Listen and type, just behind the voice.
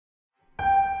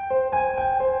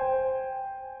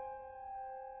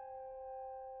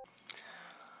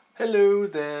Hello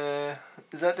there.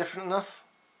 Is that different enough?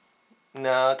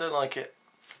 No, I don't like it.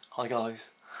 Hi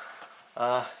guys.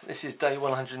 This is day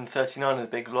 139 of the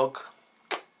big vlog.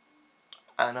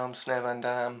 And I'm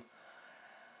snarevandamm.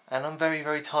 And I'm very,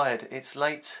 very tired. It's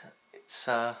late. It's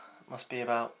must be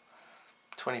about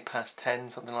 20 past 10,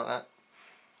 something like that.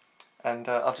 And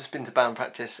I've just been to band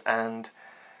practice and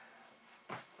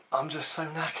I'm just so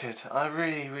knackered. I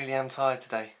really, really am tired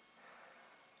today.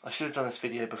 I should have done this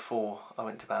video before I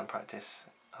went to band practice,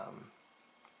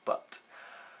 but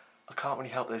I can't really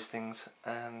help those things,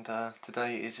 and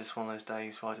today is just one of those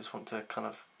days where I just want to kind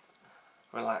of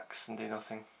relax and do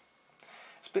nothing.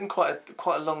 It's been quite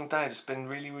a long day. I've just been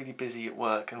really, really busy at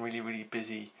work and really, really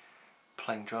busy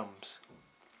playing drums.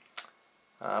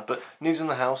 But news on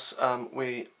the house,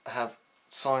 we have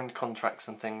signed contracts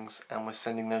and things, and we're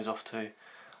sending those off to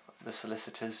the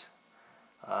solicitors.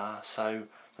 So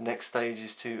the next stage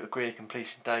is to agree a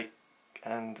completion date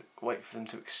and wait for them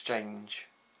to exchange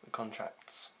the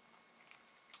contracts.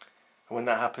 And when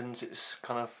that happens, it's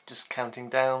kind of just counting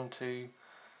down to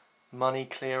money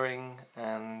clearing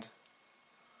and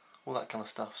all that kind of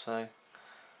stuff. So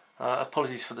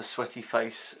apologies for the sweaty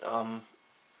face. I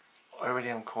already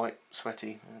am quite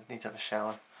sweaty. I need to have a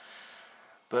shower.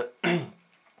 But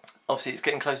obviously it's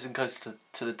getting closer and closer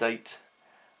to the date.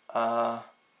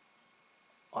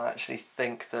 I actually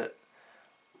think that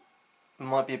it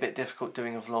might be a bit difficult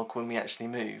doing a vlog when we actually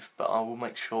move, but I will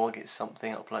make sure I get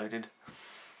something uploaded,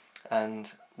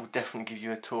 and we'll definitely give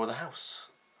you a tour of the house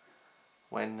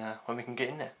when we can get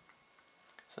in there.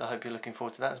 So I hope you're looking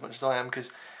forward to that as much as I am,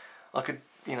 because I could,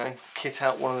 you know, kit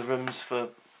out one of the rooms for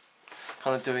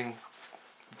kind of doing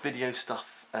video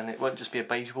stuff, and it won't just be a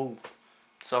beige wall.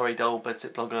 Sorry, dull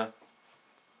bedsit blogger.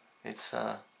 It's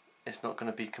not going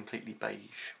to be completely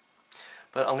beige.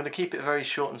 But I'm going to keep it very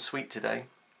short and sweet today,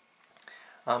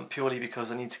 purely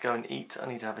because I need to go and eat, I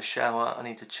need to have a shower, I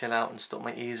need to chill out and stop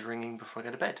my ears ringing before I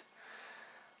go to bed.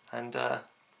 And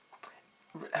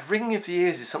ringing of the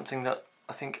ears is something that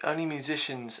I think only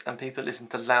musicians and people that listen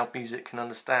to loud music can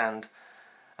understand,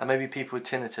 and maybe people with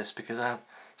tinnitus, because I have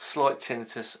slight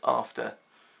tinnitus after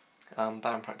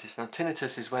band practice. Now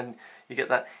tinnitus is when you get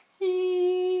that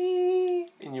in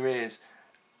your ears,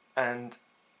 and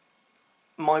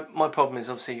my problem is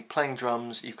obviously playing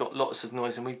drums. You've got lots of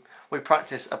noise, and we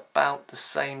practice about the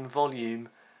same volume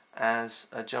as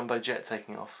a jumbo jet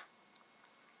taking off.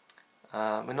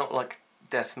 We're not like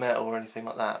death metal or anything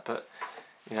like that, but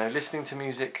you know, listening to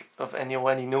music of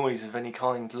any noise of any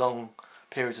kind long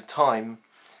periods of time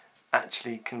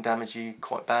actually can damage you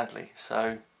quite badly.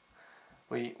 So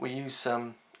we use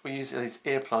these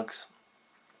earplugs,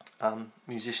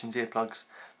 musicians' earplugs.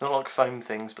 Not like foam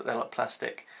things, but they're like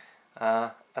plastic.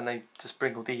 And they just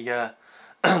bring all the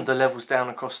the levels down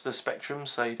across the spectrum,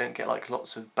 so you don't get like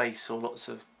lots of bass or lots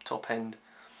of top end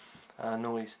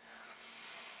noise.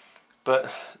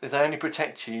 But they only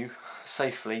protect you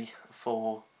safely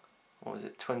for, what was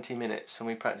it, 20 minutes, and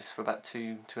we practice for about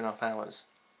 2.5 hours.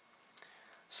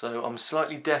 So I'm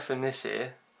slightly deaf in this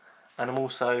ear, and I'm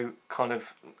also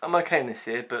I'm okay in this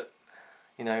ear, but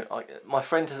you know, my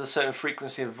friend has a certain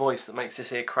frequency of voice that makes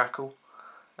this ear crackle.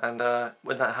 And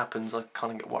when that happens, I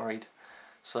kind of get worried.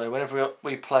 So whenever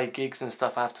we play gigs and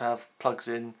stuff, I have to have plugs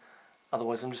in.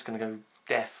 Otherwise, I'm just going to go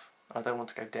deaf. I don't want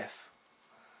to go deaf.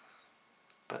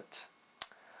 But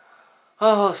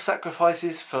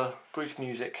sacrifices for group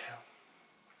music.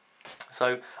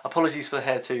 So apologies for the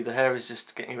hair too. The hair is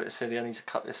just getting a bit silly. I need to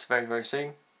cut this very, very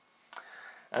soon.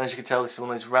 And as you can tell, this is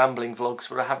one of those rambling vlogs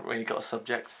where I haven't really got a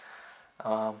subject.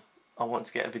 I want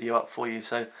to get a video up for you.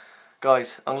 So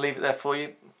guys, I'm going to leave it there for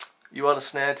you. You are the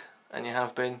snared, and you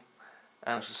have been,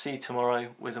 and I shall see you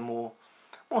tomorrow with a more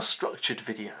structured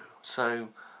video. So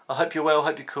I hope you're well,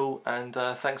 hope you're cool, and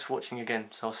thanks for watching again.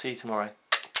 So I'll see you tomorrow.